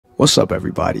What's up,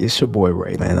 everybody? It's your boy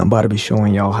Ray, man. I'm about to be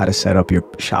showing y'all how to set up your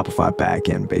Shopify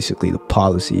backend, basically the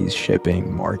policies,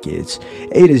 shipping, markets,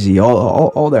 A to Z,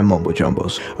 all that mumbo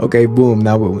jumbos. Okay, boom.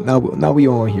 Now we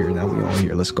on here.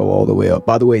 Let's go all the way up.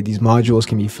 By the way, these modules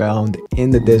can be found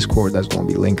in the Discord. That's going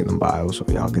to be linked in the bio, so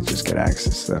y'all can just get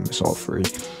access to them. It's all free.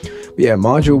 But yeah,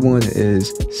 module 1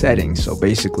 is settings. So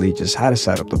basically just how to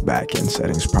set up the backend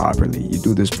settings properly. You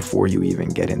do this before you even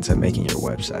get into making your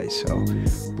website. So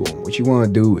boom, what you want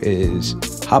to do is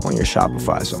hop on your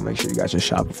Shopify. So make sure you got your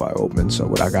Shopify open. So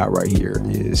what I got right here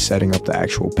is setting up the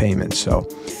actual payment. So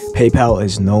PayPal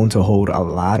is known to hold a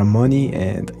lot of money,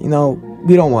 and you know,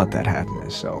 we don't want that happening.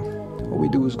 So what we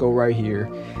do is go right here.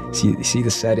 See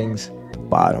the settings, the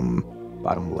bottom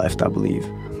left, I believe.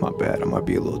 My bad, I might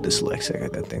be a little dyslexic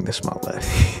at that thing. That's my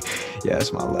left. Yeah,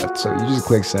 that's my left. So you just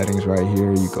click settings right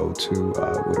here. You go to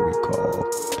what do we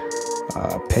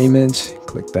call payments.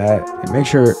 Click that and make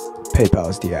sure PayPal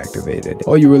is deactivated.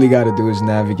 All you really got to do is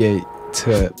navigate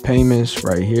to payments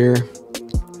right here,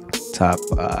 top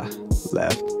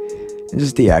left, and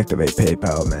just deactivate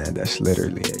PayPal, man. That's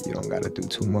literally it. You don't got to do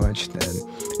too much. Then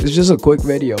it's just a quick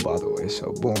video, by the way.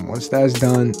 So boom, once that's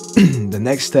done, the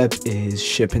next step is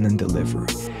shipping and delivery.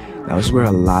 Now this is where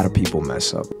a lot of people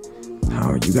mess up.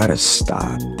 Now you gotta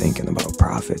stop thinking about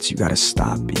profits. You gotta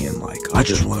stop being like, I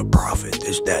just want a profit.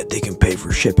 Is that they can pay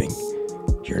for shipping?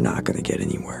 You're not gonna get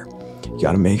anywhere. You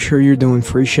gotta make sure you're doing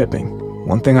free shipping.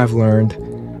 One thing I've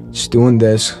learned, just doing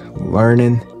this,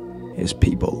 learning, is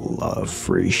people love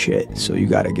free shit. So you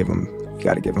gotta give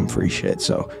them free shit.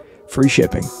 So free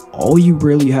shipping. All you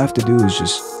really have to do is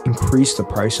just increase the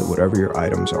price of whatever your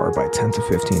items are by $10 to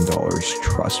 $15.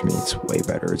 Trust me, it's way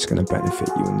better. It's gonna benefit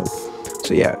you.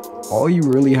 So yeah, all you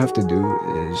really have to do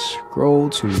is scroll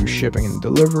to shipping and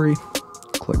delivery.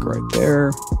 Click right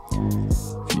there.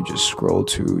 If you just scroll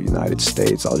to United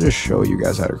States, I'll just show you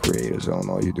guys how to create a zone.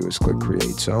 All you do is click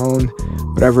create zone.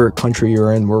 Whatever country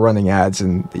you're in, we're running ads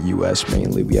in the US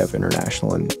mainly. We have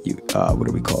international and what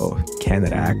do we call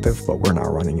Canada active, but we're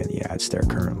not running any ads there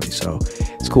currently. So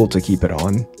it's cool to keep it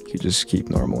on. You just keep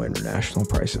normal international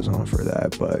prices on for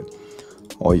that. But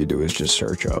all you do is just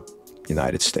search up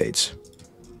United States,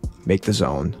 make the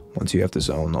zone. Once you have the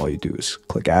zone, all you do is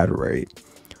click add rate,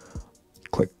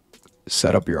 click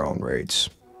set up your own rates.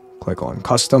 Click on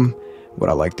custom.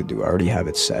 What I like to do, I already have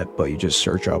it set, but you just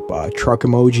search up truck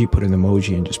emoji, put an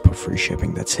emoji, and just put free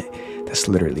shipping. That's it. That's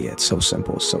literally it. So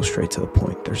simple, so straight to the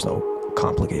point. There's no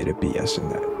complicated BS in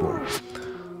that.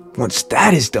 Boom. Once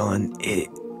that is done, it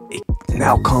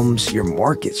now comes your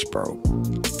markets, bro.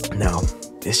 Now,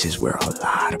 this is where a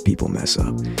lot of people mess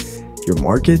up. Your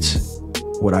markets,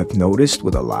 what I've noticed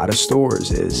with a lot of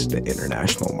stores is the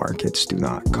international markets do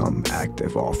not come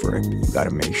active offering. You got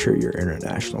to make sure your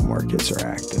international markets are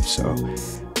active. So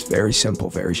it's very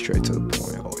simple, very straight to the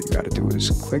point. All you got to do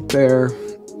is click there,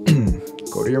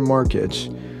 go to your markets.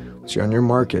 Once you're on your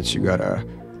markets, you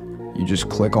just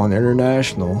click on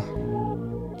international.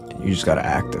 You just got to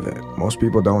active it. Most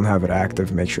people don't have it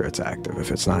active. Make sure it's active.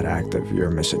 If it's not active, you're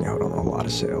missing out on a lot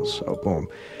of sales. So boom,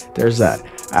 there's that.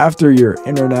 After your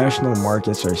international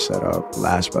markets are set up,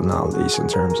 last but not least in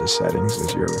terms of settings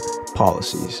is your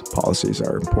policies. Policies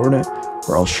are important,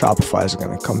 or else Shopify is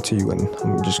going to come to you, and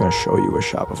I'm just going to show you what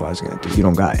Shopify is going to do. You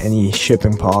don't got any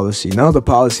shipping policy. None of the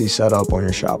policies set up on your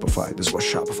Shopify. This is what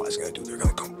Shopify is going to do. They're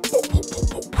going to come. Boom, boom,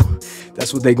 boom, boom.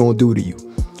 That's what they're going to do to you.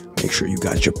 Make sure you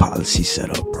got your policy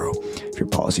set up, bro. If your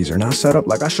policies are not set up,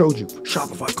 like I showed you,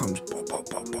 Shopify comes, boom, boom,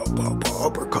 boom, boom, boom, boom,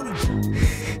 uppercut.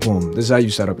 Boom, this is how you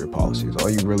set up your policies. All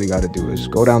you really got to do is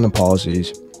go down to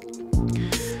policies.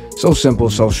 So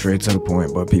simple, so straight to the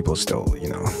point, but people still, you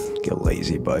know, get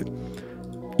lazy. But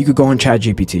you could go on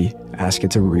ChatGPT, ask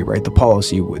it to rewrite the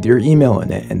policy with your email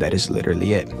in it, and that is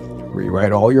literally it.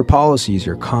 Rewrite all your policies,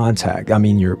 your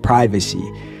your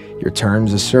privacy, your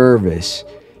terms of service,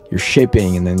 your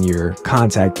shipping, and then your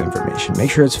contact information. Make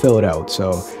sure it's filled out.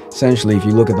 So essentially, if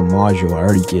you look at the module, I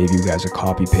already gave you guys a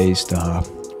copy paste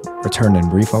return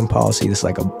and refund policy. This is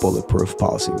like a bulletproof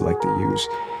policy we like to use.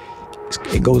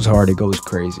 It goes hard, it goes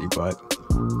crazy, but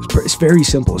it's very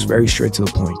simple. It's very straight to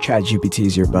the point. ChatGPT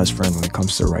is your best friend when it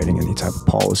comes to writing any type of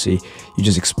policy. You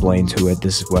just explain to it,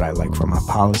 this is what I like from my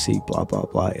policy, blah blah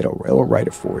blah. It'll write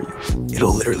it for you.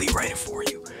 It'll literally write it for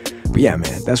you. But yeah,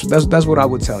 man, that's what I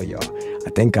would tell y'all. I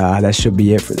think that should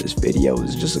be it for this video.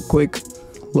 It's just a quick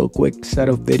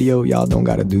setup video. Y'all don't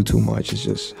gotta do too much. It's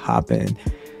just hop in,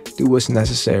 do what's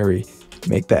necessary,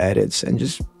 make the edits, and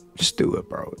just do it,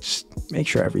 bro. Just make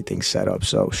sure everything's set up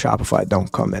so Shopify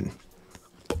don't come in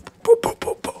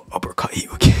uppercut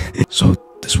you again. So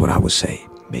this is what I would say.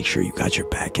 make sure you got your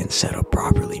backend set up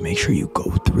properly. Make sure you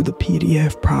go through the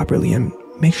PDF properly, and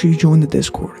make sure you join the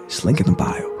Discord. It's linked in the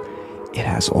bio. It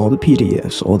has all the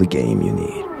PDFs, all the game you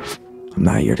need. I'm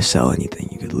not here to sell anything.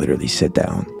 You could literally sit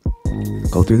down,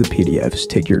 go through the PDFs,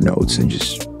 take your notes, and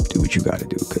just do what you gotta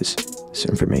do, because this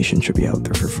information should be out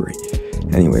there for free.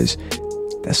 Anyways,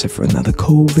 that's it for another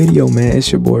cool video, man.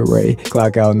 It's your boy Ray.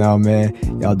 Clock out now, man.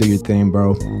 Y'all do your thing,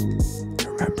 bro.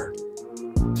 Remember,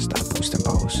 stop boosting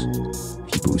posts.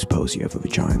 If you boost posts, you have a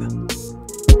vagina.